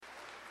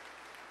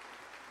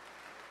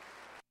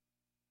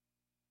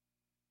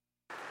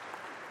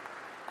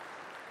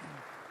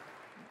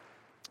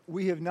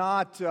We have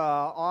not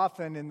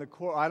often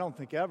I don't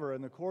think ever,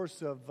 in the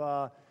course of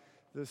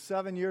the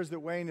 7 years that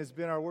Wayne has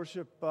been our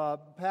worship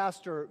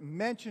pastor,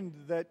 mentioned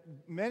that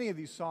many of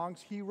these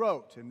songs he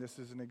wrote. And this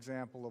is an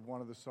example of one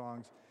of the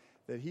songs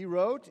that he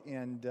wrote,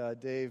 and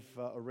Dave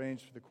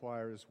arranged for the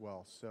choir as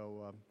well.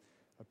 So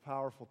a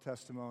powerful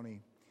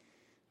testimony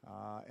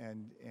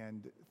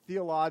and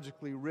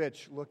theologically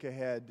rich look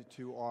ahead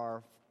to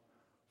our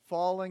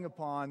falling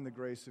upon the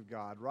grace of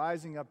God,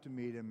 rising up to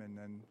meet Him, and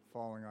then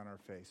falling on our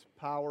face.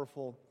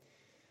 Powerful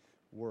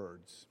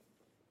words.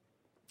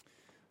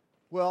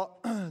 Well,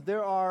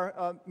 there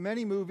are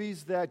many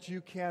movies that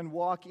you can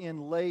walk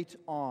in late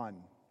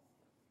on.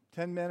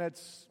 10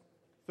 minutes,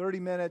 30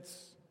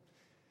 minutes,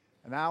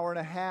 an hour and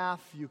a half.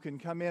 You can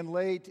come in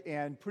late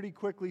and pretty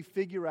quickly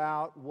figure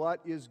out what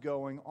is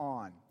going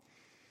on.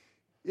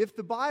 If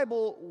the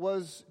Bible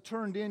was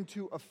turned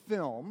into a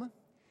film,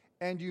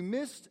 and you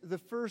missed the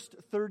first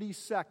 30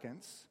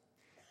 seconds,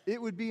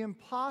 it would be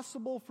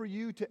impossible for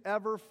you to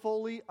ever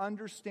fully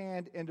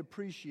understand and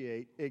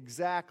appreciate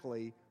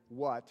exactly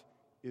what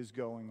is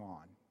going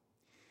on.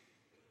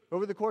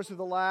 Over the course of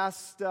the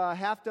last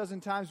half dozen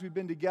times we've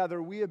been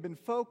together, we have been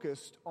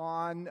focused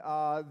on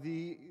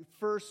the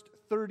first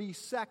 30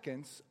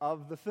 seconds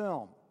of the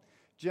film,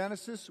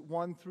 Genesis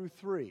 1 through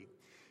 3.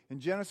 In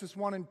Genesis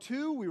 1 and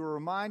 2, we were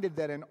reminded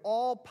that an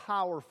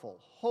all-powerful,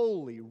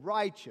 holy,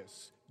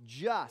 righteous,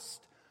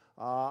 just,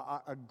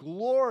 a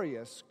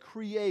glorious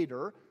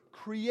creator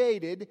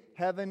created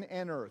heaven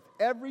and earth.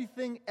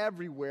 Everything,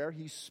 everywhere,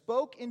 He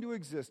spoke into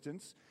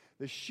existence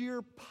the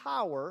sheer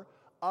power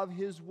of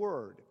His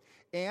Word.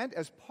 And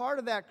as part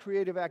of that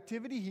creative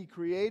activity, He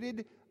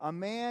created a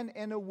man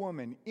and a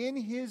woman in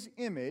His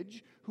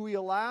image, who He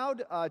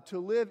allowed to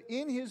live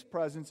in His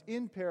presence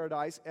in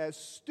paradise as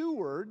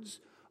stewards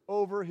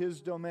over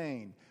His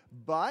domain.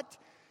 But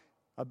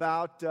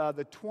about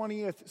the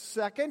 20th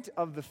second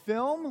of the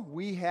film,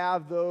 we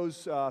have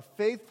those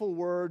faithful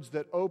words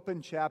that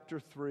open chapter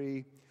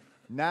 3,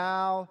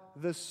 "Now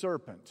the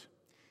serpent."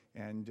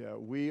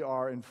 And we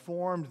are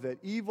informed that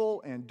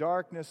evil and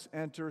darkness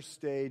enter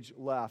stage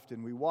left.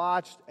 And we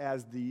watched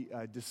as the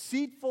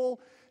deceitful,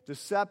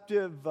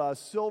 deceptive,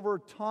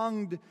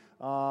 silver-tongued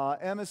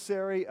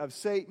emissary of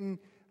Satan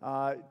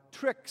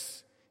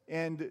tricks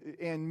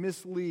and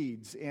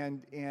misleads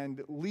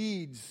and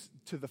leads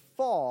to the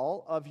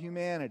fall of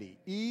humanity.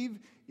 Eve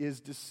is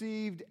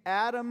deceived,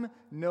 Adam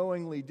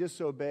knowingly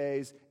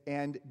disobeys,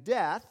 and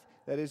death,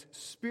 that is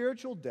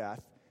spiritual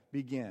death,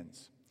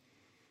 begins.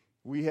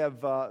 We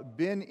have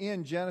been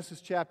in Genesis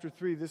chapter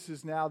 3. This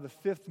is now the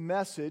fifth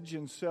message,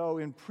 and so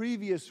in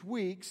previous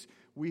weeks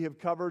we have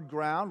covered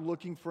ground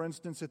looking, for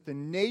instance, at the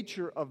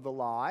nature of the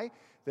lie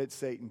that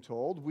Satan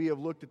told. We have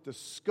looked at the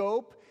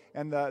scope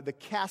and the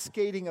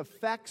cascading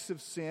effects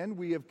of sin.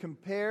 We have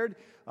compared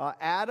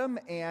Adam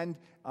and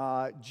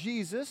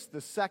Jesus,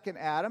 the second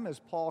Adam, as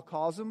Paul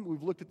calls him.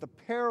 We've looked at the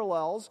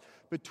parallels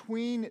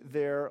between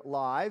their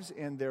lives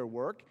and their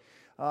work.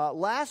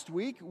 Last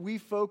week, we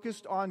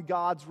focused on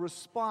God's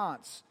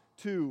response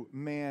to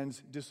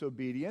man's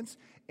disobedience,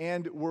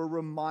 and were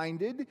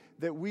reminded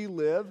that we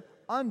live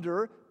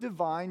under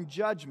divine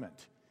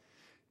judgment,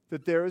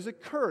 that there is a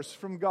curse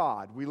from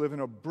God. We live in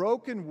a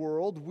broken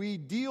world. We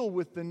deal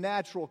with the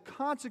natural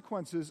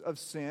consequences of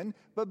sin,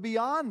 but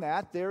beyond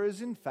that, there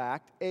is in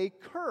fact a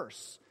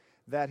curse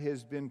that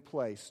has been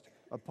placed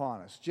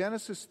upon us.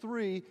 Genesis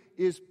 3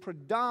 is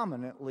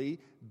predominantly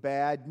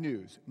bad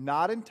news.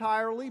 Not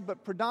entirely,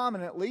 but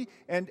predominantly.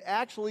 And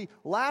actually,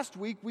 last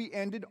week we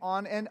ended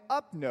on an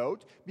up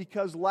note,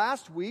 because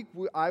last week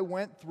I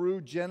went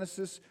through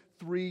Genesis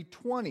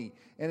 3:20.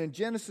 And in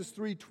Genesis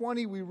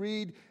 3:20 we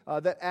read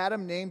that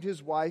Adam named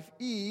his wife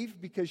Eve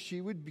because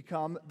she would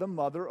become the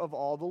mother of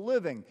all the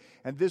living.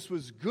 And this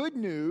was good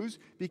news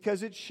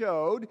because it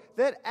showed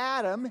that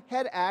Adam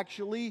had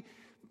actually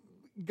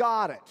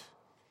got it.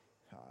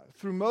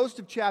 Through most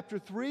of chapter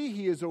 3,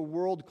 he is a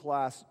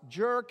world-class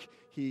jerk.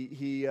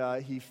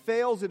 He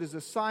fails at his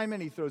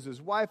assignment. He throws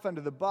his wife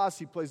under the bus.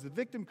 He plays the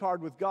victim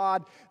card with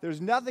God.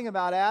 There's nothing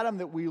about Adam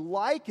that we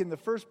like in the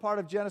first part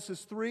of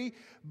Genesis 3.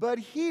 But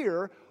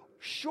here,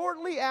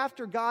 shortly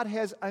after God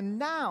has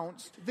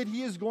announced that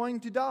he is going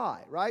to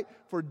die, right?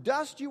 For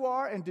dust you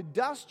are, and to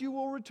dust you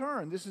will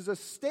return. This is a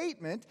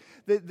statement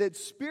that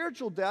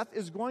spiritual death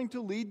is going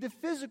to lead to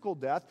physical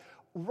death.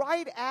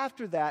 Right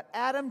after that,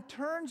 Adam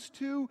turns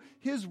to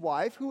his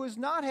wife, who has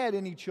not had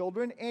any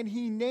children, and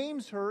he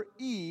names her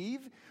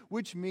Eve,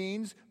 which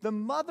means the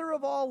mother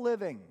of all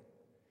living,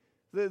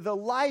 the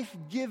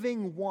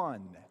life-giving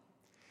one.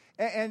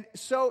 And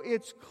so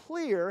it's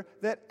clear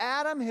that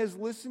Adam has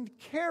listened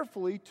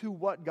carefully to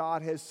what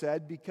God has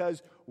said,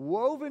 because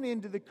woven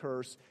into the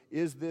curse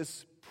is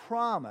this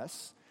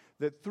promise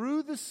that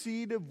through the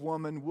seed of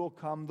woman will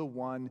come the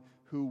one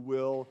who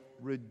will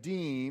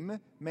redeem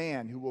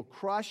man, who will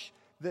crush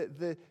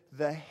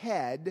the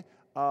head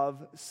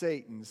of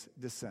Satan's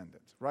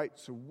descendants, right?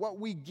 So what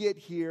we get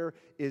here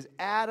is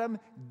Adam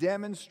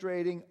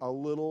demonstrating a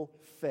little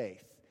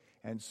faith.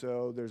 And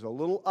so there's a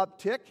little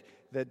uptick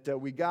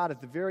that we got at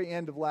the very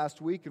end of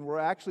last week, and we're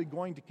actually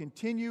going to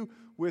continue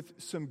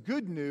with some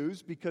good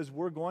news because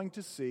we're going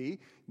to see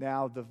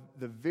now the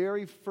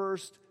very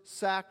first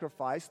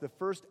sacrifice, the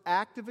first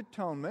act of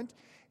atonement,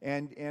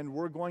 and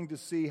we're going to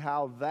see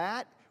how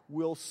that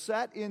will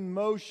set in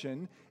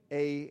motion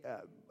a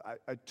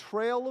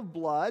trail of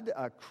blood,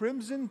 a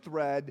crimson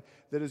thread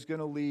that is going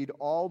to lead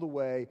all the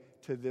way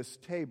to this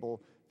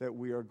table that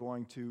we are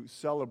going to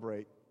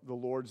celebrate the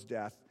Lord's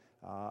death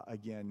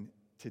again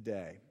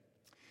today.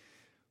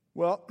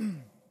 Well,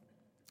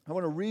 I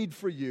want to read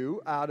for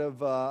you out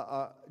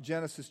of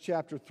Genesis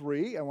chapter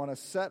 3. I want to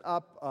set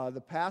up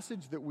the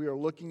passage that we are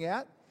looking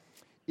at.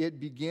 It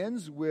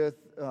begins with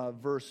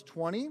verse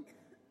 20,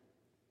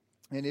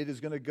 and it is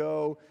going to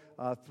go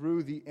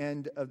through the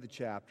end of the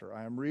chapter.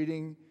 I am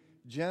reading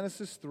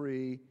Genesis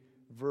 3,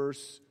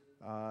 verse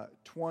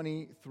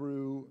 20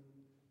 through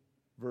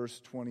verse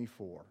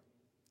 24.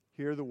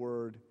 Hear the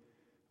word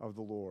of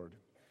the Lord.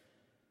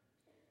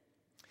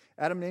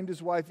 Adam named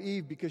his wife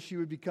Eve because she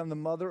would become the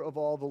mother of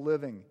all the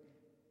living.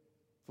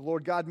 The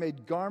Lord God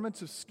made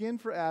garments of skin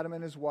for Adam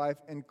and his wife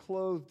and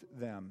clothed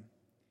them.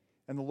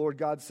 And the Lord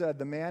God said,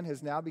 "The man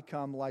has now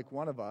become like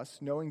one of us,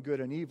 knowing good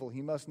and evil.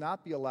 He must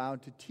not be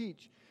allowed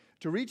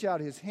to reach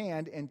out his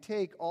hand and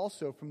take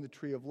also from the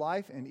tree of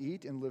life and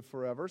eat and live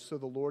forever." So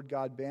the Lord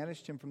God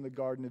banished him from the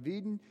Garden of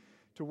Eden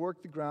to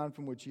work the ground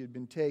from which he had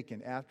been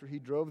taken. After he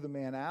drove the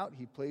man out,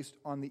 he placed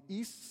on the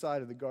east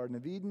side of the Garden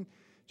of Eden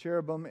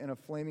cherubim and a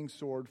flaming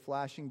sword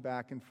flashing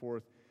back and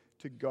forth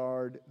to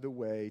guard the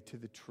way to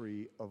the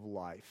tree of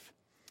life.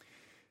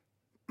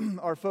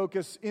 Our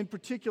focus in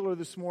particular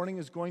this morning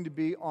is going to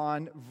be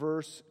on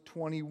verse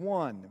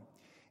 21.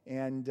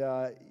 And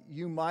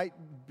you might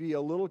be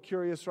a little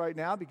curious right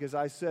now because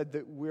I said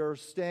that we're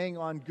staying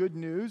on good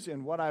news,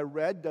 and what I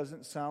read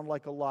doesn't sound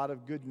like a lot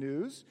of good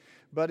news.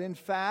 But in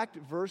fact,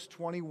 verse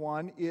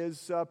 21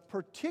 is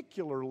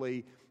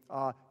particularly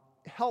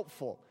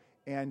helpful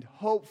and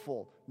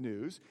hopeful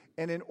news.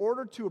 And in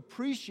order to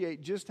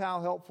appreciate just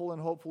how helpful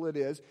and hopeful it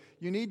is,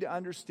 you need to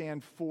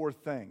understand four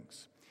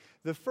things.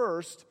 The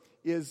first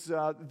is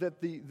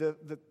that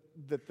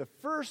the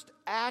first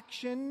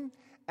action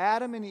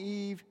Adam and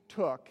Eve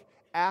took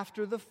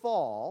after the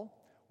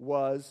fall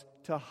was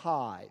to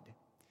hide.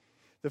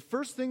 The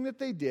first thing that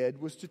they did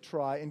was to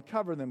try and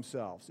cover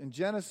themselves. In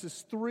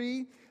Genesis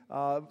 3,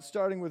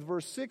 starting with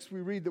verse 6,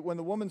 we read that when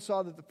the woman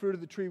saw that the fruit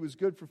of the tree was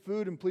good for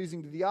food and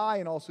pleasing to the eye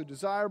and also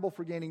desirable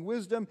for gaining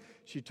wisdom,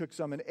 she took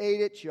some and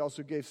ate it. She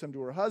also gave some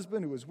to her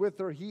husband who was with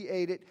her. He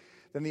ate it.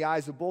 Then the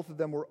eyes of both of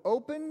them were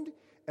opened,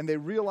 and they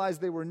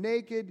realized they were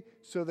naked,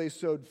 so they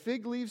sewed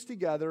fig leaves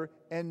together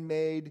and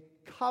made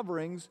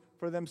coverings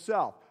for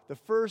themselves. The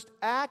first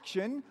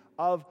action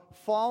of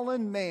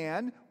fallen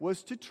man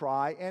was to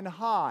try and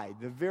hide.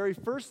 The very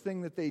first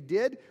thing that they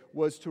did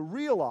was to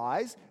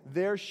realize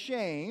their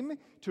shame,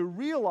 to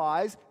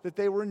realize that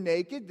they were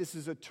naked. This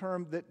is a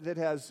term that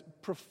has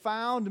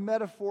profound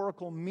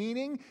metaphorical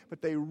meaning,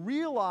 but they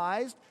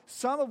realized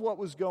some of what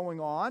was going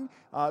on,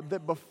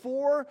 that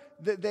before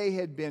that they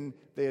had been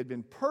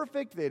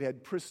perfect, they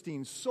had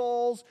pristine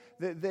souls,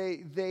 that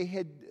they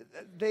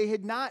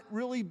had not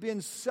really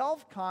been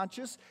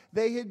self-conscious,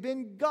 they had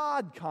been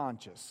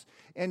God-conscious.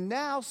 And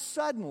now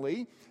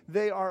suddenly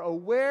they are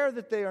aware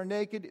that they are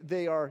naked,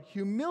 they are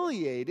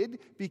humiliated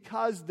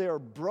because they're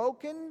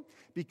broken,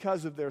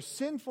 because of their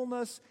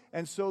sinfulness,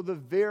 and so the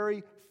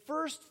very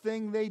first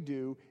thing they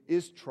do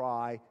is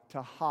try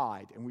to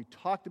hide. And we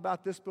talked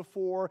about this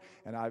before,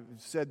 and I've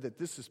said that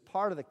this is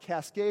part of the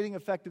cascading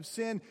effect of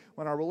sin.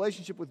 When our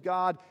relationship with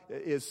God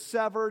is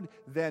severed,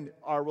 then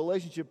our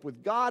relationship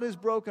with God is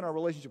broken, our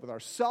relationship with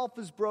ourselves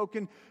is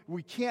broken.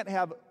 We can't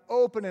have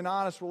open and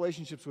honest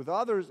relationships with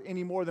others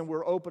any more than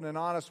we're open and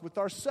honest with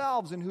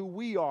ourselves and who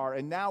we are.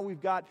 And now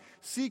we've got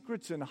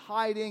secrets and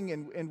hiding,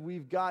 and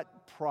we've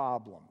got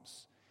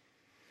problems.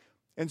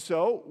 And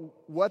so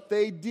what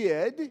they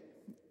did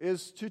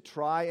is to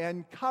try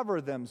and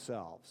cover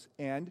themselves.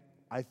 And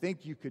I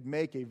think you could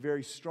make a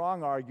very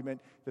strong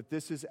argument that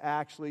this is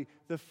actually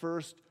the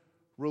first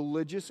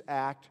religious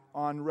act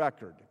on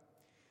record.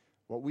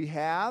 What we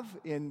have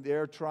in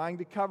their trying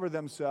to cover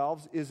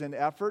themselves is an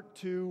effort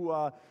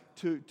to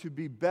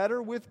be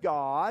better with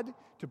God,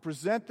 to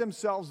present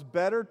themselves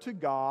better to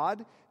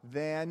God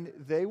than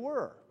they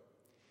were.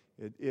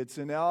 It's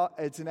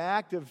an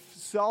act of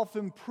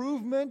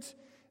self-improvement.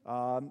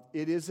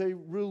 It is a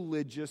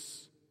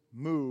religious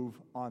move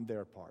on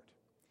their part,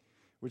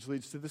 which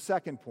leads to the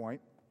second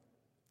point,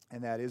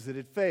 and that is that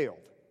it failed.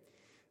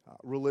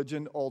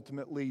 Religion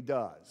ultimately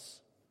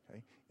does.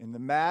 Okay? In the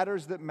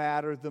matters that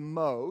matter the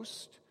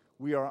most,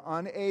 we are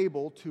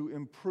unable to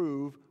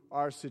improve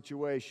our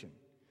situation.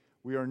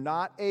 We are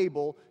not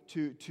able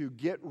to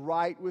get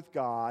right with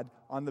God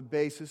on the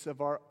basis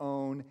of our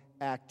own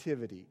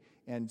activity.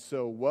 And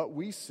so what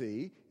we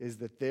see is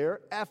that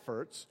their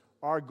efforts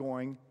are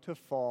going to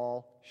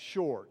fall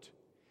short.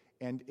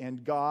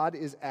 And God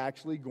is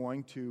actually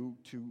going to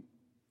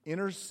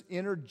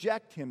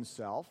interject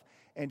himself,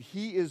 and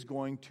he is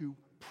going to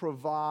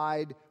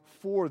provide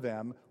for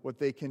them what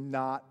they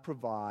cannot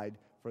provide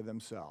for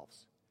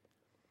themselves.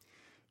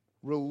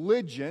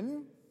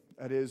 Religion,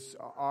 that is,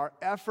 our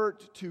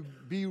effort to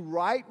be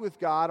right with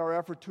God, our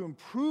effort to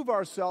improve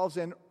ourselves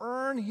and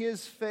earn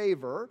His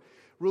favor.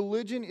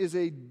 Religion is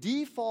a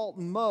default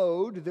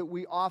mode that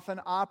we often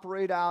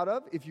operate out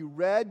of. If you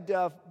read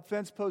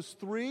Fence Post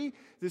 3,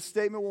 this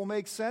statement will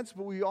make sense,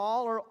 but we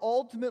all are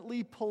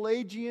ultimately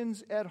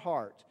Pelagians at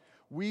heart.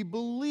 We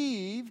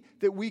believe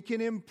that we can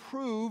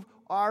improve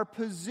our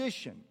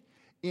position.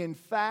 In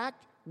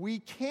fact, we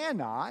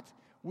cannot.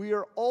 We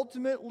are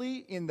ultimately,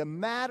 in the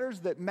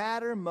matters that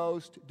matter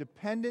most,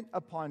 dependent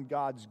upon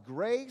God's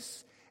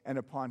grace and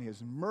upon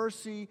His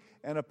mercy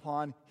and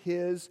upon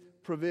His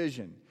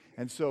provision.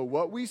 And so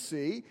what we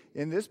see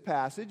in this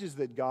passage is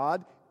that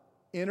God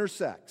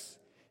intersects,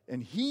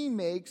 and He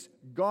makes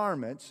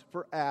garments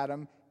for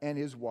Adam and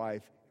his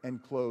wife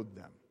and clothed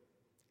them.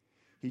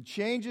 He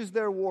changes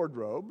their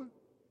wardrobe,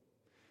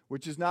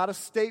 which is not a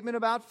statement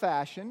about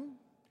fashion.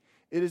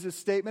 It is a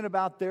statement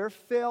about their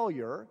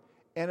failure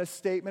and a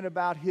statement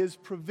about His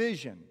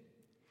provision.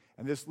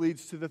 And this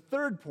leads to the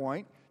third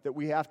point that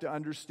we have to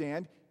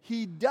understand.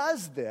 He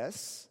does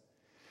this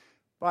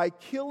by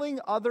killing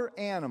other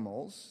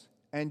animals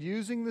and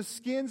using the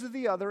skins of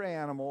the other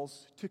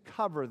animals to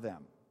cover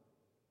them.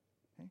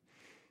 Okay?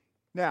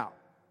 Now,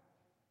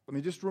 let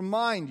me just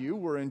remind you,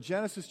 we're in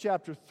Genesis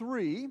chapter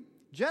 3.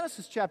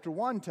 Genesis chapter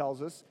 1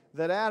 tells us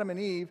that Adam and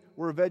Eve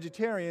were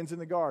vegetarians in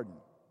the garden.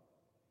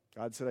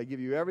 God said, I give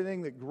you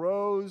everything that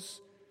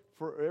grows,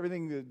 for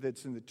everything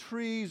that's in the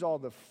trees, all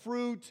the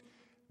fruit.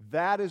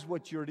 That is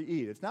what you're to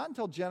eat. It's not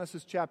until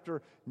Genesis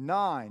chapter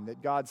 9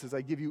 that God says,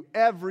 I give you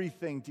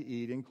everything to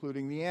eat,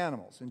 including the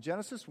animals. In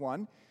Genesis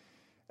 1,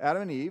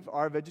 Adam and Eve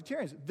are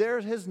vegetarians. There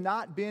has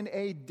not been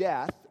a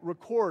death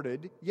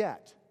recorded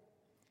yet.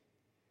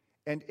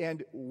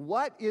 And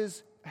what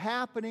is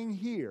happening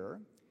here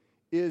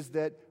is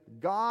that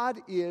God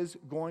is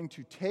going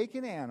to take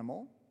an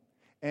animal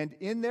and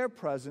in their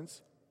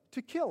presence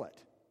to kill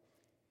it.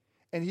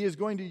 And He is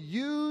going to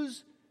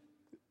use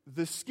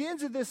the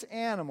skins of this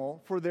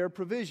animal for their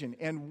provision.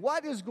 And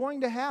what is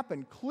going to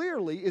happen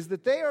clearly is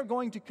that they are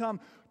going to come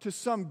to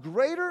some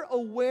greater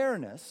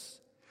awareness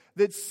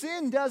that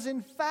sin does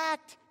in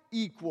fact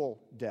equal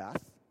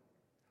death,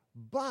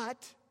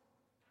 but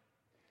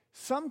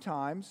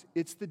sometimes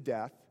it's the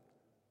death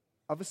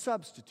of a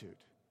substitute.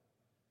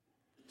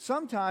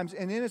 Sometimes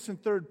an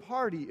innocent third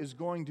party is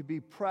going to be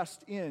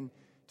pressed in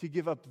to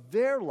give up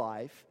their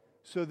life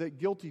so that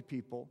guilty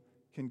people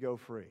can go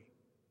free.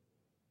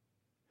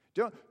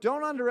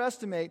 Don't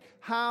underestimate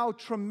how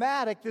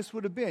traumatic this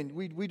would have been.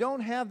 We don't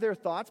have their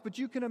thoughts, but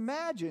you can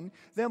imagine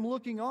them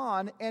looking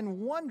on and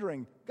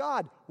wondering,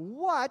 God,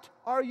 what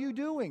are you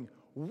doing?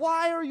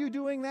 Why are you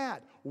doing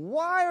that?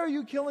 Why are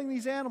you killing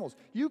these animals?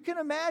 You can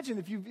imagine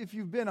if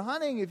you've been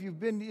hunting, if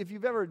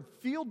you've ever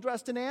field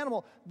dressed an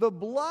animal, the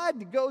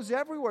blood goes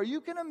everywhere.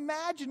 You can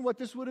imagine what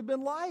this would have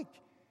been like.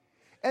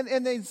 And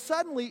then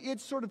suddenly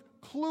it's sort of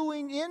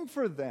cluing in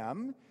for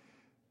them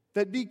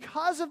that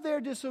because of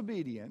their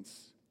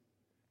disobedience,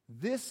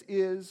 this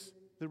is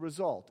the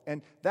result.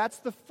 And that's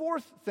the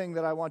fourth thing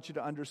that I want you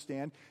to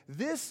understand.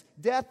 This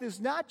death is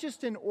not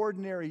just an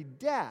ordinary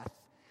death.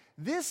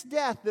 This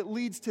death that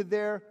leads to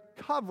their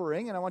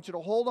covering, and I want you to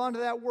hold on to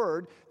that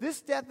word,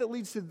 this death that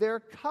leads to their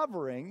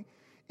covering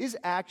is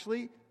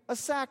actually a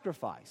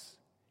sacrifice.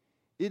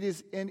 It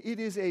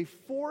is a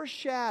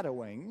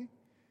foreshadowing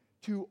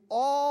to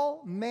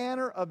all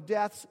manner of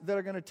deaths that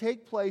are going to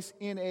take place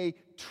in a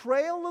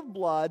trail of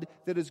blood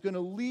that is going to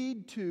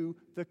lead to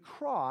the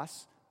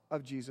cross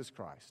of Jesus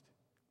Christ.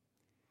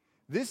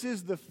 This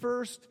is the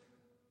first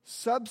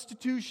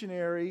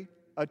substitutionary,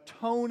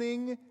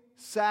 atoning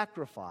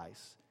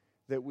sacrifice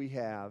that we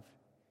have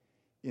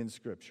in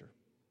Scripture.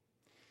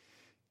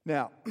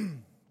 Now,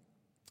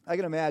 I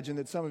can imagine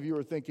that some of you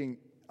are thinking,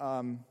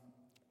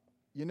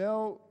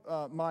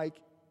 Mike,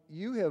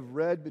 you have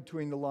read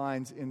between the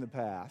lines in the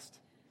past,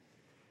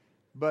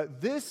 but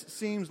this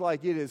seems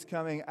like it is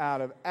coming out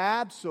of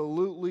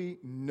absolutely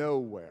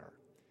nowhere.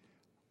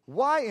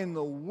 Why in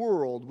the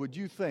world would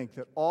you think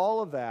that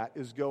all of that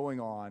is going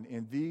on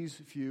in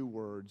these few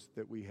words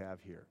that we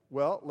have here?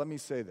 Well, let me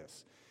say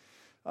this.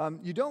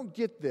 You don't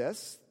get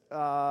this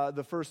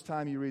the first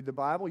time you read the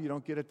Bible. You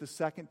don't get it the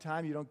second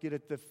time. You don't get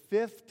it the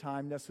fifth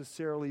time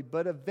necessarily.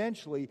 But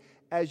eventually,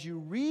 as you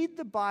read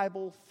the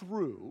Bible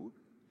through,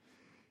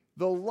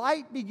 the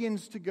light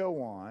begins to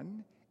go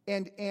on,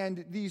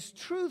 and these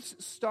truths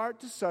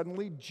start to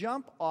suddenly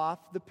jump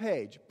off the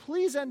page.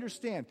 Please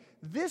understand,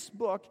 this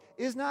book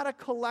is not a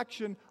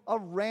collection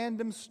of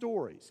random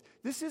stories.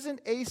 This isn't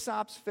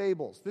Aesop's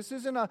fables. This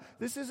isn't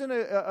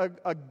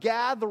a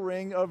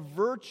gathering of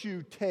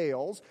virtue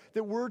tales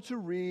that we're to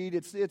read.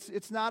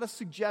 It's not a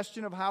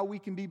suggestion of how we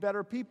can be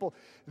better people.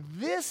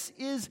 This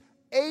is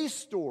a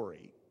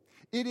story.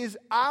 It is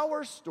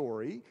our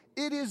story.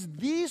 It is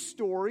the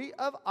story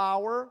of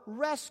our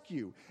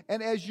rescue.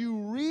 And as you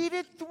read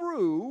it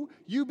through,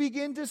 you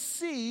begin to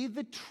see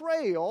the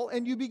trail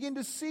and you begin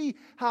to see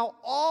how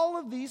all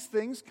of these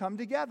things come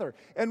together.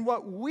 And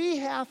what we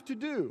have to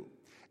do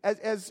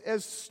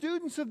as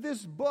students of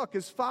this book,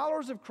 as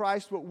followers of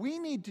Christ, what we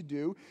need to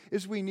do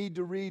is we need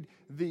to read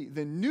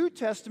the New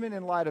Testament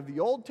in light of the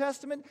Old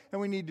Testament,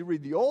 and we need to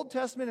read the Old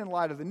Testament in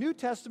light of the New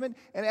Testament.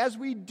 And as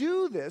we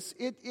do this,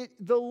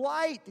 the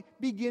light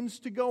begins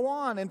to go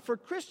on. And for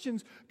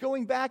Christians,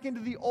 going back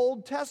into the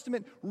Old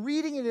Testament,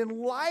 reading it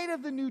in light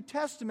of the New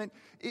Testament,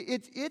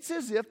 it's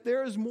as if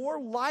there is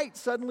more light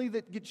suddenly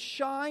that gets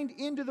shined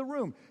into the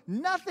room.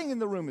 Nothing in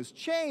the room has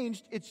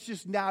changed. It's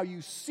just now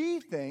you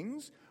see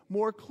things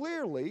more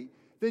clearly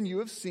than you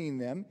have seen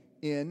them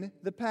in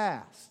the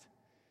past.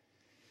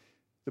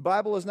 The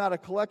Bible is not a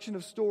collection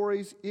of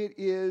stories, it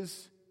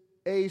is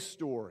a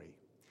story.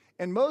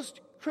 And most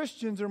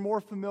Christians are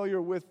more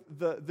familiar with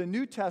the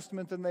New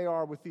Testament than they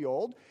are with the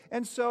Old.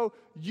 And so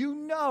you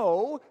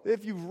know,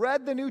 if you've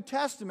read the New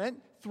Testament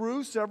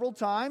through several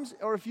times,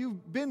 or if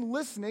you've been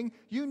listening,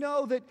 you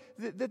know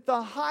that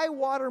the high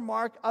water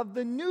mark of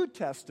the New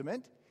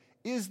Testament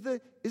is the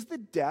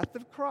death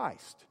of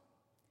Christ.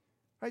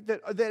 Right?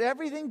 That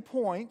everything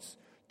points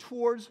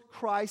towards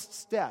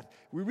Christ's death.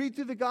 We read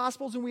through the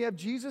Gospels and we have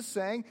Jesus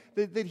saying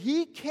that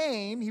He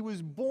came, He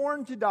was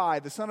born to die.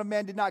 The Son of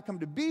Man did not come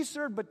to be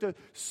served, but to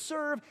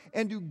serve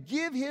and to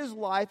give His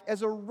life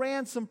as a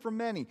ransom for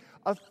many.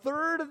 A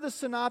third of the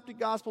Synoptic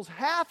Gospels,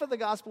 half of the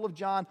Gospel of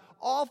John,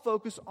 all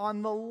focus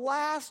on the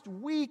last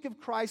week of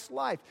Christ's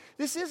life.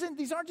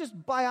 These aren't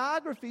just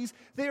biographies,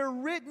 they are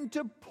written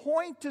to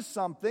point to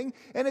something.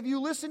 And if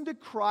you listen to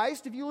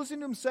Christ, if you listen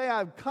to Him say,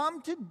 I've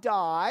come to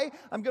die,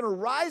 I'm going to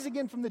rise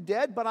again from the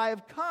dead, but I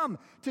have come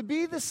to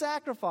be the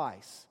sacrifice.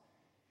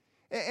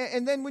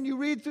 And then when you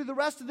read through the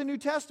rest of the New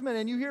Testament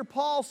and you hear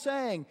Paul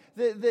saying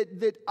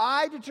that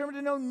I determined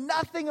to know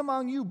nothing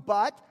among you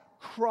but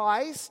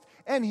Christ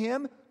and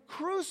Him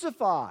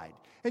crucified.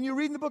 And you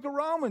read in the book of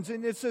Romans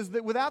and it says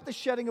that without the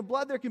shedding of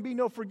blood there can be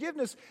no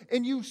forgiveness.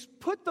 And you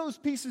put those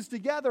pieces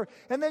together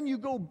and then you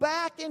go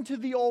back into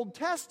the Old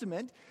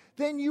Testament,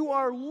 then you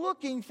are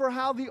looking for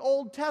how the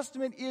Old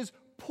Testament is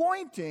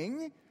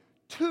pointing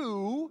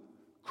to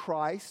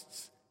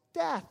Christ's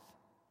death.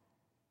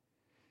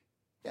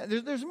 Yeah,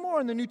 there's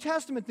more in the New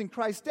Testament than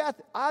Christ's death.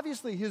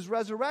 Obviously, His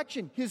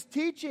resurrection, His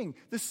teaching,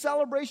 the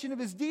celebration of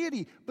His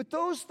deity. But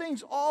those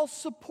things all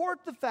support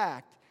the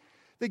fact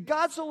that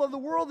God so loved the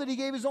world that He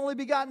gave His only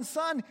begotten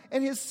Son,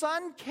 and His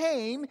Son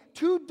came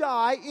to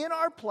die in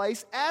our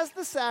place as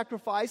the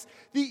sacrifice,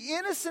 the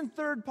innocent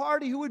third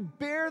party who would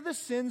bear the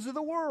sins of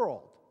the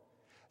world.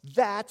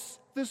 That's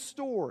the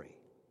story.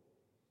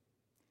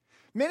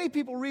 Many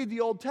people read the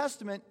Old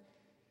Testament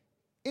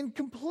in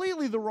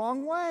completely the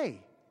wrong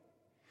way.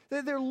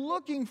 They're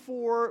looking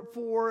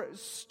for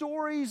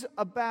stories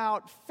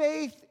about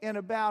faith and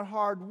about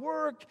hard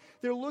work.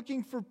 They're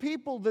looking for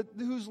people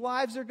whose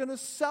lives they're going to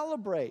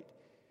celebrate.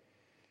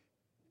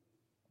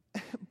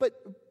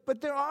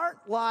 But there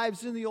aren't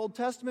lives in the Old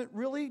Testament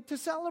really to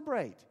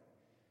celebrate.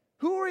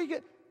 Who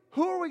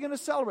are we going to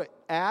celebrate?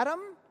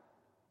 Adam?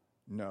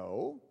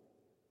 No.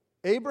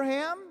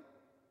 Abraham?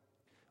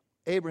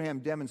 Abraham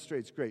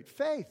demonstrates great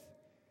faith.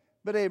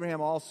 But Abraham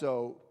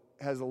also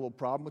has a little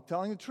problem with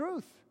telling the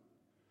truth.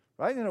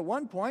 Right? And at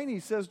one point he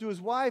says to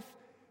his wife,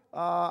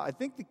 I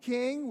think the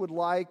king would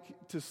like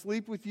to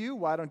sleep with you.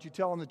 Why don't you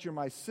tell him that you're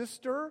my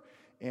sister,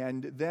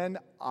 and then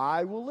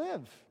I will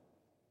live?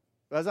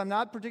 Because I'm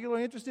not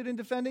particularly interested in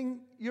defending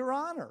your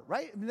honor.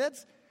 Right? I mean,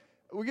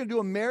 we're going to do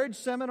a marriage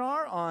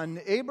seminar on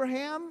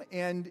Abraham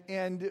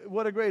and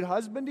what a great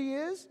husband he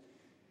is.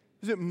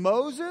 Is it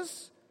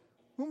Moses?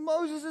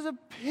 Moses is a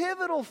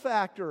pivotal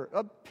factor,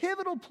 a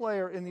pivotal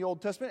player in the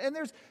Old Testament. And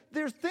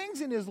there's things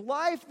in his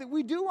life that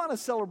we do want to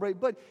celebrate,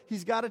 but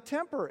he's got a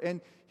temper,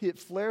 and it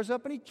flares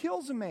up and he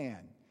kills a man.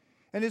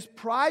 And his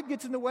pride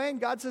gets in the way, and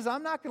God says,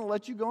 I'm not going to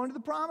let you go into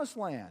the promised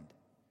land.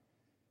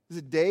 Is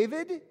it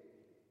David?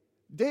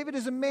 David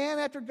is a man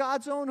after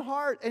God's own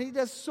heart, and he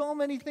does so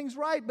many things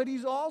right, but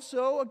he's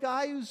also a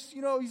guy who's,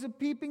 he's a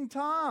peeping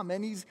Tom,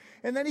 and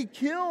then he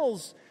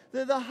kills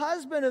the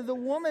husband of the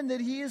woman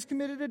that he has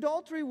committed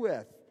adultery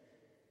with.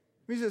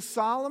 He says,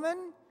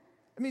 Solomon?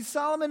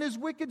 Solomon is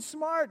wicked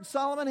smart.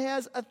 Solomon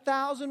has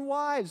 1,000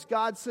 wives.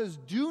 God says,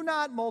 do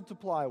not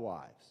multiply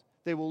wives.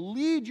 They will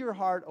lead your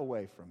heart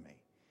away from me.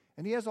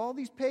 And he has all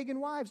these pagan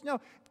wives. No,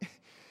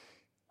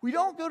 we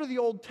don't go to the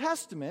Old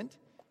Testament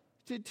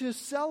to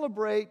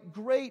celebrate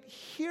great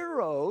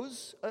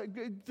heroes,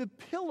 the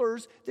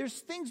pillars. There's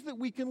things that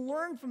we can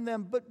learn from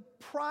them, but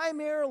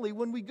primarily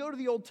when we go to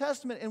the Old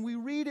Testament and we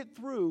read it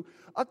through,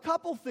 a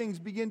couple things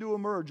begin to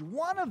emerge.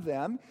 One of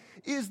them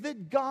is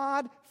that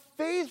God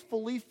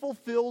faithfully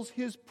fulfills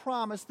His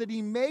promise that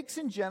He makes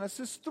in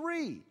Genesis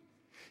 3.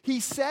 He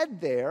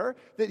said there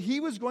that He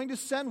was going to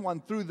send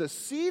one through the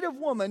seed of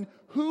woman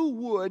who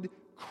would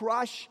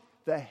crush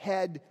the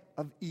head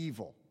of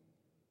evil.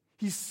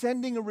 He's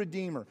sending a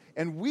Redeemer.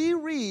 And we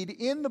read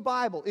in the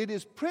Bible, it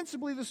is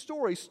principally the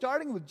story,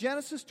 starting with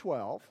Genesis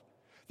 12.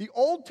 The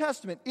Old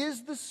Testament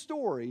is the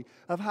story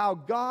of how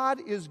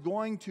God is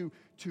going to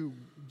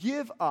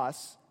give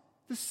us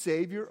the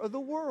Savior of the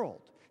world.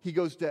 He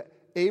goes to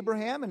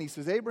Abraham and he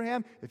says,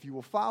 Abraham, if you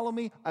will follow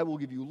me, I will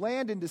give you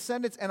land and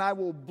descendants, and I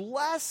will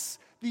bless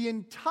the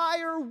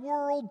entire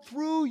world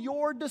through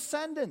your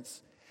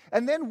descendants.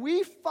 And then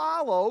we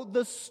follow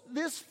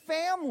this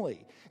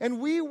family, and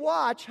we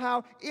watch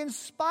how, in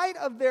spite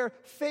of their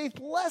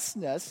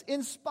faithlessness,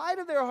 in spite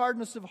of their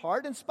hardness of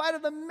heart, in spite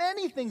of the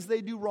many things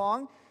they do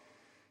wrong,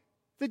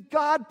 that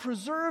God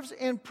preserves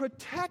and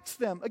protects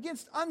them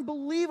against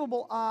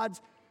unbelievable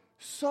odds,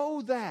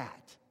 so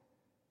that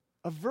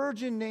a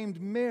virgin named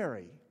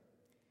Mary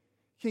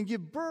can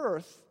give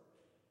birth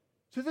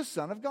to the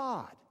Son of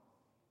God.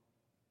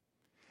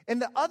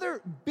 And the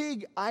other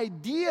big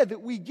idea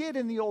that we get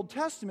in the Old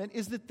Testament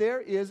is that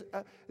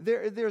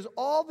there's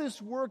all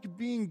this work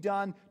being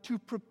done to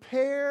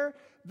prepare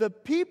the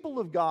people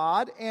of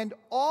God and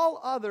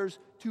all others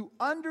to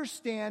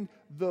understand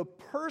the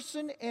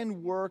person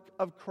and work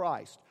of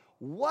Christ.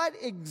 What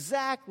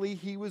exactly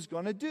he was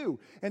going to do.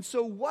 And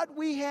so what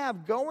we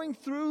have going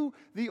through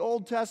the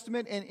Old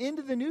Testament and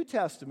into the New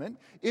Testament,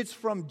 it's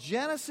from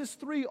Genesis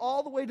 3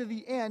 all the way to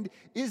the end,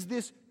 is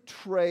this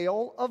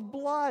trail of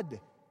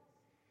blood.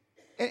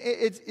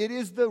 It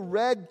is the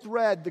red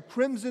thread, the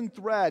crimson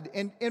thread,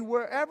 and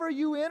wherever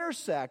you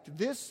intersect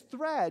this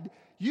thread,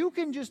 you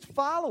can just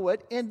follow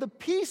it, and the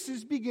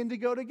pieces begin to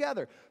go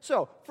together.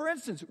 So, for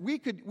instance, we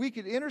could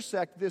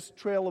intersect this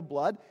trail of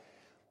blood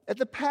at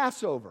the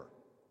Passover.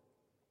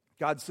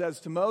 God says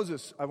to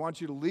Moses, I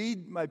want you to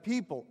lead my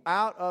people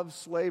out of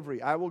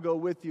slavery. I will go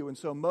with you. And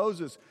so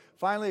Moses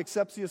finally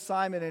accepts the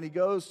assignment, and he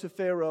goes to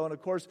Pharaoh. And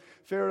of course,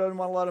 Pharaoh doesn't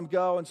want to let him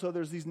go. And so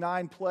there's these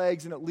 9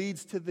 plagues, and it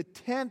leads to the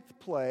 10th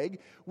plague,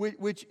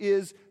 which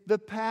is the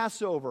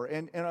Passover.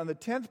 And on the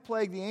 10th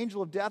plague, the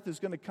angel of death is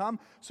going to come.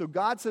 So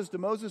God says to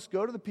Moses,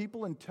 go to the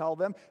people and tell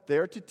them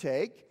they're to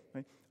take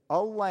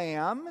a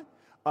lamb,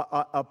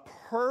 a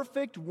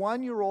perfect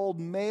 1-year-old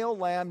male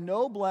lamb,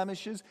 no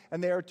blemishes,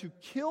 and they are to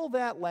kill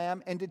that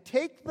lamb and to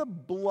take the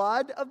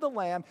blood of the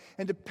lamb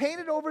and to paint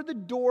it over the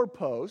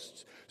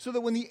doorposts so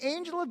that when the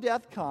angel of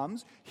death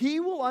comes, he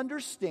will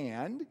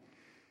understand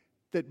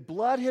that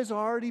blood has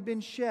already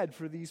been shed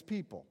for these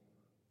people.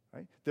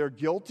 Right? They're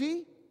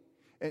guilty,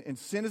 and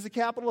sin is a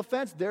capital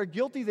offense. They're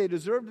guilty. They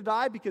deserve to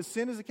die because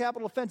sin is a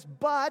capital offense.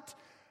 But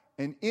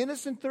an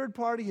innocent third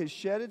party has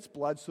shed its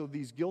blood so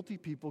these guilty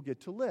people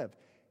get to live.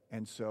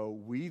 And so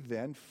we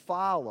then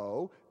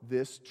follow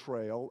this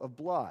trail of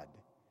blood.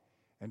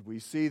 And we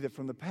see that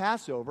from the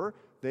Passover,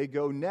 they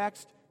go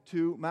next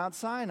to Mount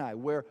Sinai,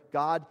 where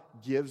God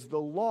gives the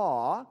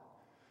law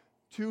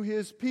to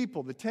his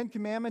people, the 10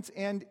 Commandments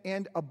and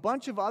a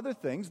bunch of other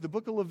things, the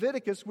book of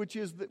Leviticus, which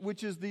is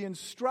the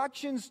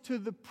instructions to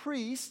the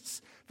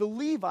priests, the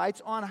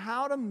Levites, on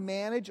how to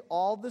manage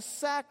all the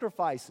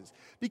sacrifices.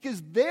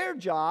 Because their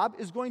job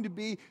is going to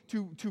be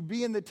to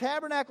be in the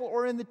tabernacle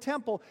or in the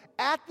temple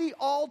at the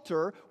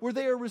altar where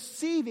they are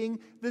receiving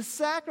the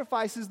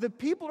sacrifices that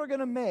people are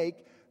going to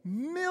make,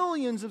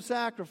 millions of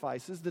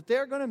sacrifices that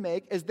they're going to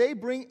make as they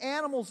bring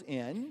animals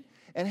in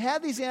and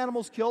have these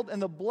animals killed and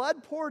the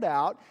blood poured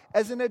out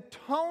as an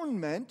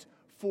atonement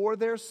for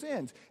their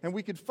sins. And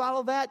we could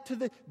follow that to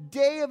the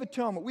Day of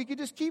Atonement. We could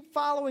just keep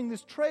following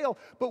this trail.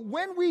 But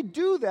when we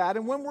do that,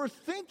 and when we're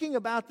thinking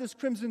about this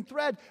crimson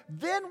thread,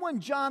 then when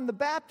John the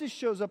Baptist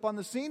shows up on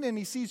the scene and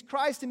he sees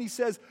Christ and he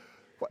says,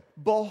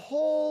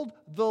 behold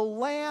the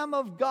Lamb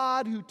of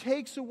God who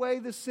takes away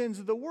the sins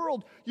of the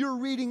world, you're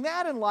reading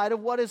that in light of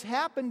what has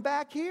happened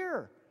back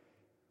here.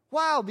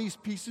 Wow, these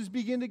pieces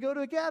begin to go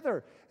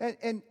together.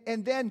 And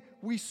then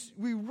we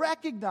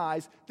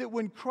recognize that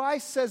when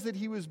Christ says that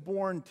he was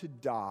born to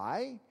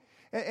die,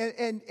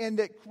 and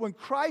that when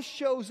Christ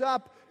shows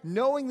up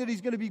knowing that he's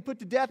going to be put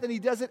to death, and he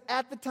does it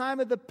at the time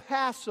of the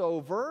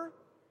Passover,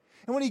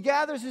 and when he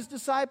gathers his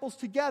disciples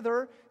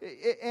together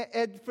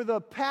for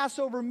the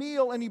Passover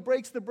meal, and he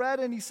breaks the bread,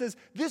 and he says,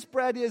 this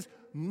bread is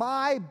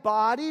my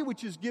body,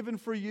 which is given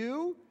for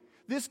you.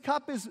 This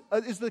cup is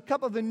the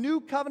cup of the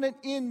new covenant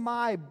in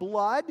my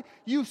blood.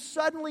 You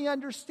suddenly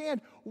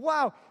understand,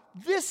 wow,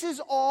 this has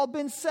all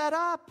been set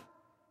up.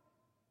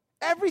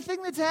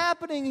 Everything that's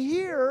happening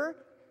here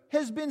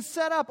has been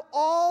set up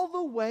all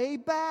the way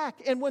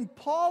back. And when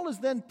Paul is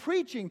then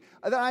preaching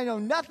that I know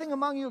nothing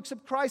among you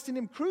except Christ and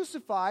him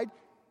crucified,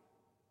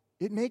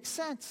 it makes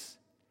sense.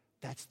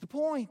 That's the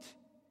point.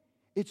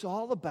 It's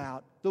all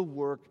about the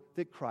work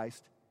that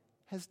Christ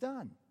has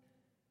done.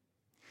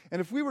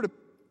 And if we were to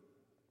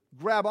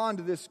grab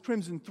onto this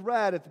crimson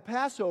thread at the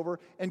Passover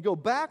and go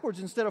backwards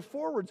instead of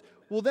forwards,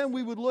 well, then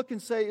we would look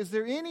and say, is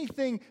there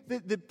anything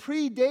that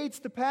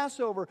predates the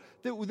Passover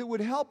that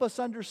would help us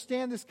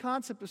understand this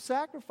concept of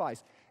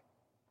sacrifice?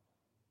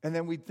 And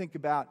then we'd think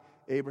about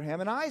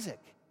Abraham and Isaac.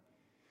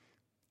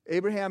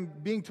 Abraham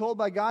being told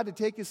by God to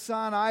take his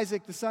son,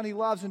 Isaac, the son he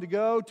loves, and to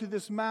go to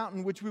this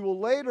mountain, which we will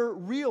later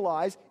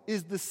realize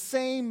is the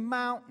same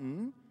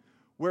mountain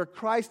where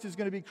Christ is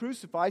going to be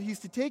crucified. He's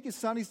to take his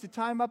son, he's to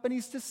tie him up, and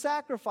he's to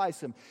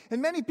sacrifice him.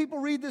 And many people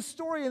read this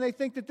story and they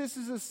think that this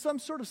is some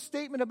sort of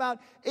statement about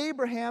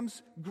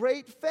Abraham's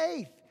great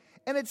faith.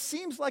 And it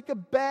seems like a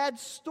bad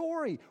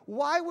story.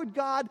 Why would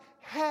God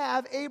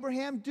have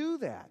Abraham do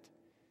that?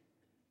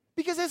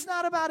 Because it's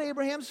not about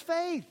Abraham's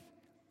faith.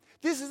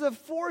 This is a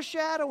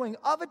foreshadowing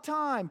of a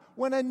time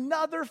when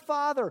another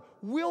father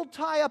will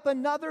tie up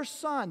another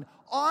son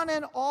on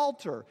an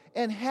altar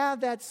and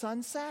have that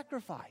son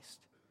sacrificed.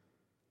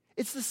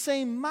 It's the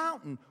same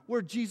mountain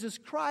where Jesus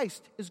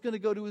Christ is going to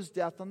go to his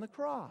death on the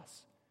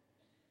cross.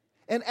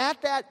 And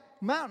at that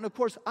mountain, of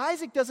course,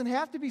 Isaac doesn't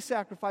have to be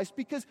sacrificed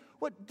because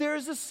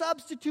there's a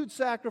substitute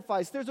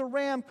sacrifice. There's a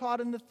ram caught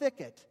in the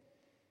thicket.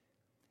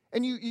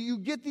 And you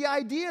get the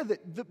idea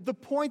that the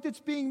point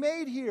that's being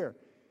made here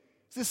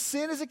is that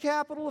sin is a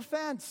capital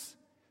offense.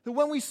 That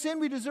when we sin,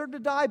 we deserve to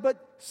die, but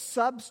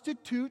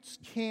substitutes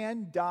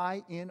can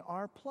die in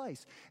our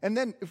place. And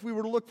then if we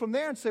were to look from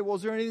there and say, well,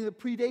 is there anything that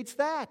predates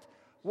that?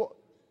 Well,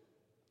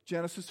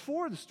 Genesis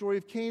 4, the story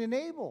of Cain and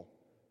Abel.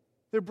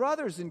 They're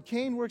brothers, and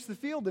Cain works the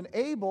field, and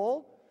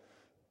Abel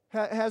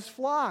has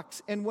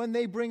flocks. And when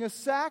they bring a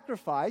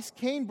sacrifice,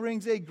 Cain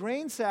brings a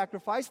grain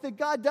sacrifice that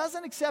God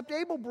doesn't accept.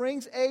 Abel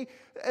brings a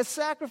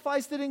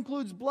sacrifice that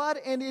includes blood,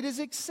 and it is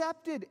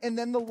accepted. And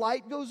then the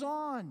light goes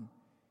on.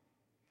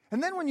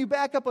 And then when you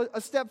back up a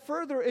step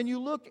further and you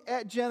look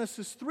at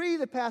Genesis 3,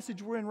 the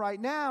passage we're in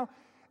right now,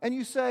 and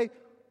you say,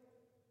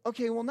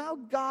 okay, well now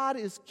God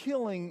is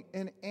killing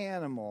an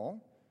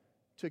animal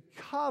to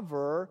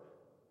cover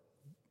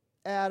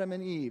Adam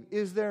and Eve.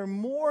 Is there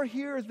more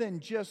here than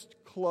just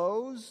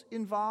clothes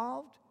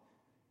involved?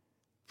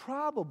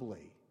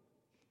 Probably.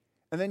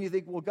 And then you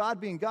think, well,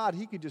 God being God,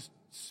 he could just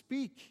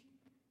speak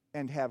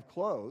and have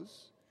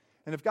clothes.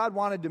 And if God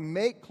wanted to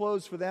make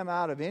clothes for them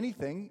out of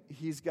anything,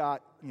 he's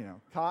got,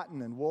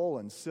 cotton and wool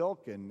and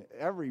silk and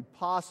every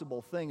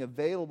possible thing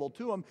available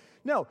to him.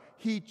 No,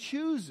 he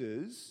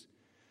chooses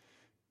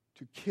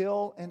to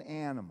kill an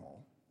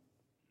animal.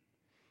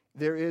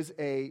 There is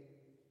a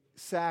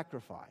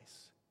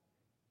sacrifice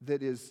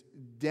that is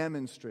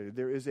demonstrated.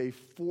 There is a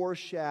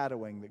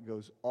foreshadowing that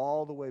goes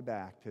all the way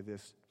back to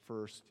this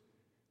first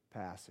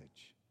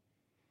passage.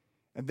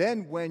 And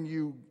then when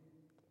you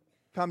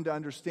come to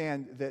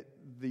understand that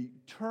the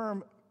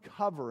term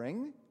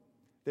covering,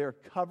 they're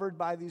covered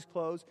by these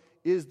clothes,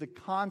 is the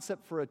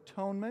concept for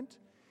atonement.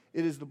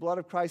 It is the blood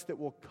of Christ that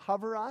will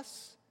cover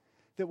us,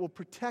 that will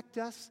protect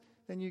us.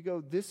 Then you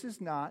go, this is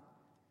not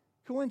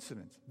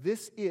coincidence.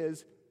 This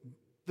is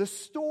the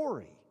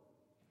story.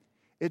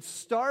 It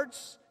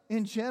starts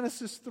in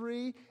Genesis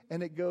 3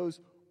 and it goes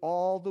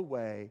all the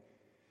way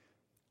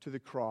to the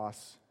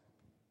cross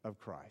of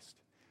Christ.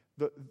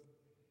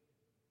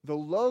 The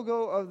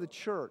logo of the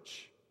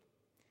church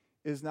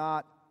is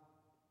not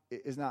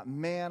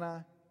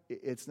manna,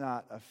 it's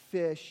not a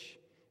fish,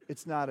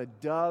 it's not a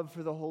dove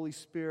for the Holy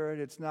Spirit,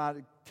 it's not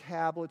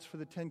tablets for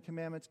the Ten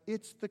Commandments,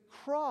 it's the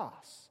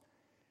cross.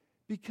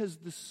 Because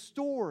the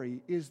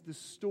story is the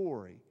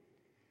story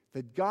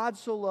that God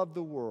so loved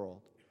the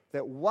world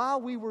that while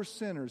we were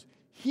sinners,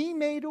 he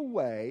made a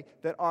way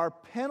that our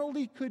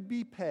penalty could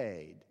be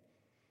paid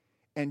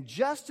and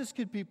justice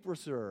could be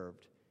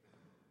preserved.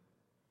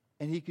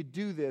 And he could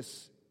do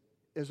this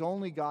as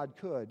only God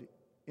could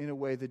in a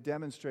way that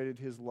demonstrated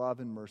his love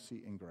and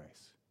mercy and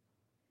grace.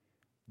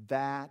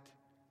 That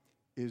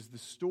is the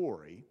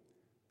story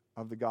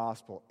of the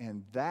gospel.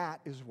 And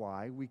that is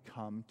why we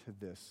come to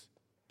this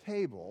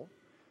table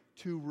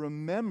to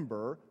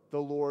remember the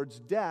Lord's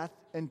death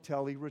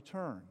until he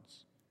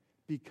returns.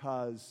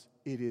 Because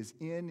it is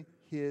in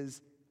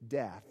his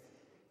death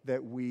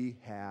that we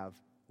have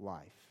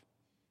life.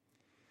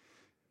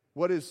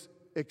 What is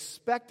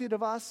expected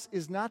of us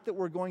is not that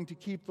we're going to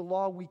keep the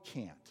law. We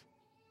can't.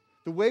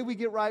 The way we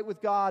get right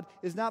with God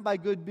is not by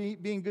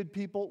being good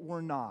people.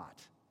 We're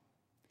not.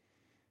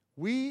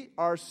 We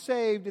are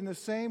saved in the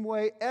same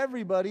way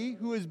everybody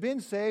who has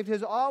been saved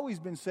has always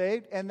been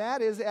saved, and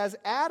that is as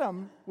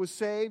Adam was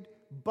saved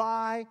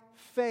by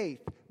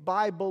faith,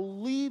 by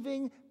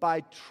believing,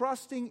 by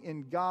trusting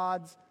in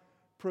God's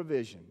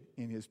provision,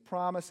 in his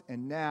promise,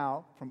 and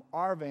now, from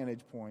our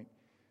vantage point,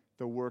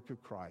 the work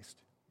of Christ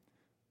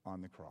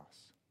on the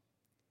cross.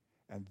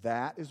 And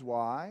that is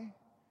why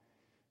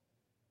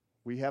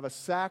we have a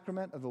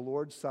sacrament of the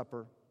Lord's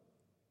Supper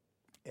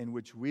in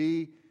which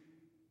we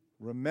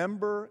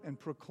remember and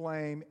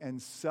proclaim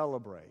and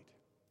celebrate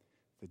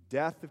the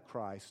death of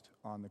Christ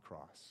on the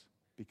cross,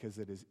 because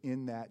it is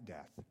in that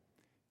death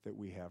that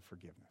we have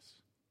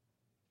forgiveness.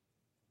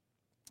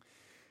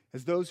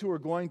 As those who are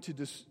going to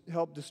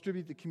help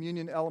distribute the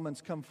communion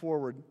elements come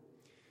forward,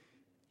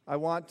 I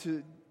want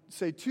to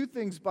say two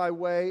things by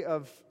way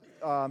of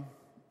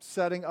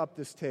setting up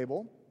this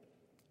table,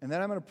 and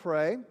then I'm going to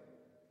pray.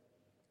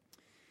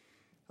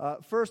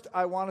 First,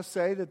 I want to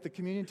say that the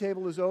communion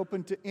table is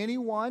open to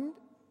anyone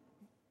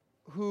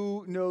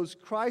who knows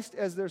Christ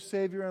as their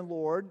Savior and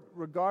Lord,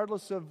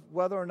 regardless of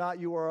whether or not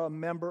you are a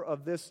member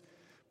of this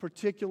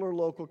particular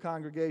local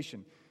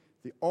congregation.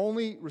 The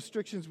only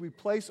restrictions we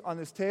place on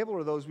this table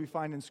are those we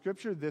find in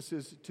Scripture. This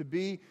is to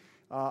be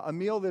a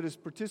meal that is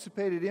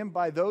participated in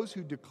by those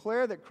who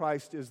declare that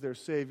Christ is their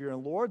Savior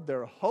and Lord,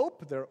 their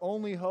hope, their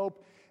only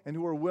hope, and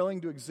who are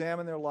willing to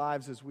examine their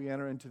lives as we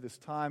enter into this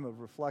time of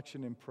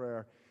reflection and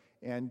prayer,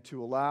 and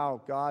to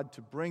allow God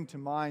to bring to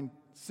mind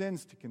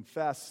sins to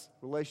confess,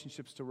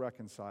 relationships to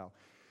reconcile.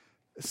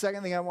 The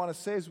second thing I want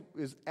to say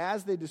is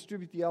as they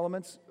distribute the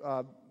elements,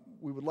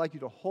 we would like you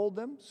to hold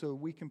them so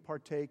we can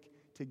partake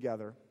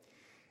together.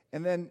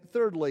 And then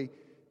thirdly,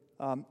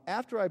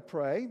 after I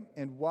pray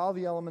and while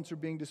the elements are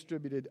being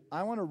distributed,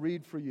 I want to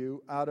read for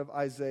you out of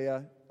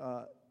Isaiah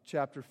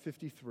chapter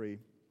 53.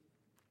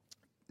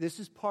 This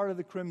is part of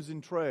the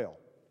Crimson Trail.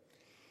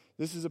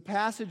 This is a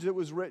passage that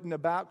was written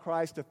about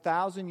Christ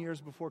 1,000 years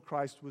before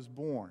Christ was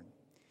born.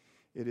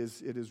 It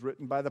is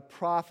written by the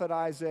prophet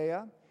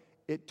Isaiah.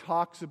 It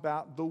talks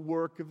about the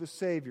work of the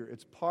Savior.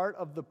 It's part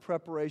of the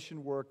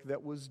preparation work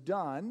that was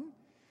done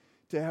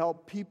to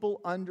help people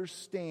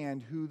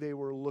understand who they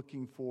were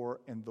looking for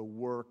and the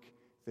work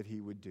that he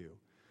would do.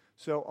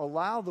 So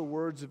allow the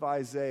words of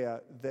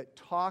Isaiah that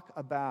talk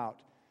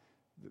about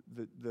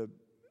the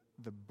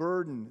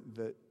burden,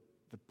 the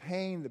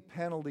pain, the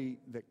penalty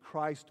that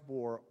Christ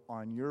bore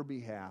on your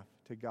behalf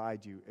to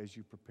guide you as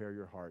you prepare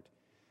your heart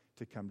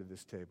to come to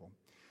this table.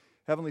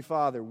 Heavenly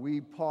Father, we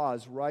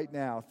pause right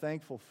now,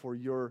 thankful for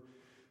your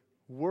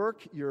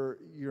work, your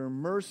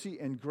mercy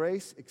and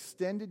grace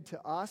extended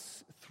to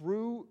us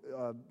through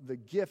the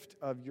gift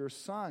of your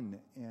Son.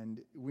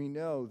 And we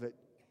know that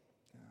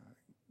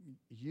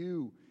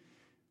you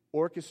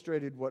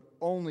orchestrated what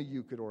only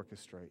you could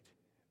orchestrate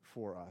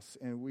for us.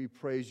 And we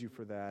praise you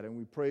for that. And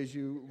we praise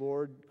you,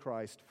 Lord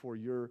Christ, for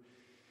your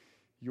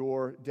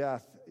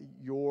death,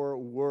 your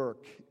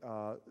work,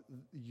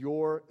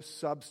 your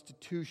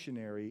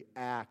substitutionary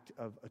act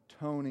of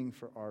atoning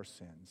for our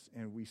sins.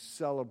 And we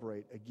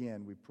celebrate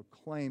again, we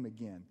proclaim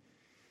again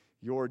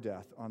your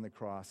death on the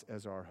cross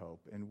as our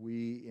hope. And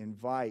we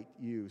invite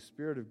you,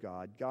 Spirit of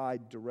God,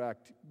 guide,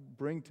 direct,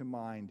 bring to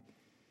mind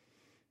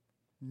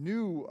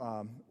new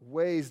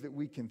ways that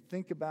we can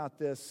think about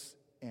this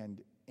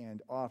and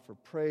offer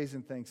praise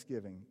and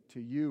thanksgiving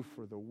to you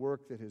for the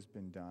work that has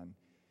been done.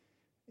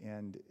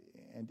 And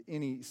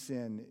any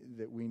sin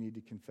that we need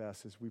to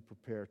confess as we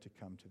prepare to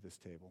come to this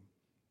table.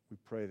 We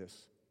pray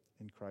this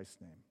in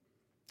Christ's name.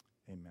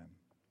 Amen.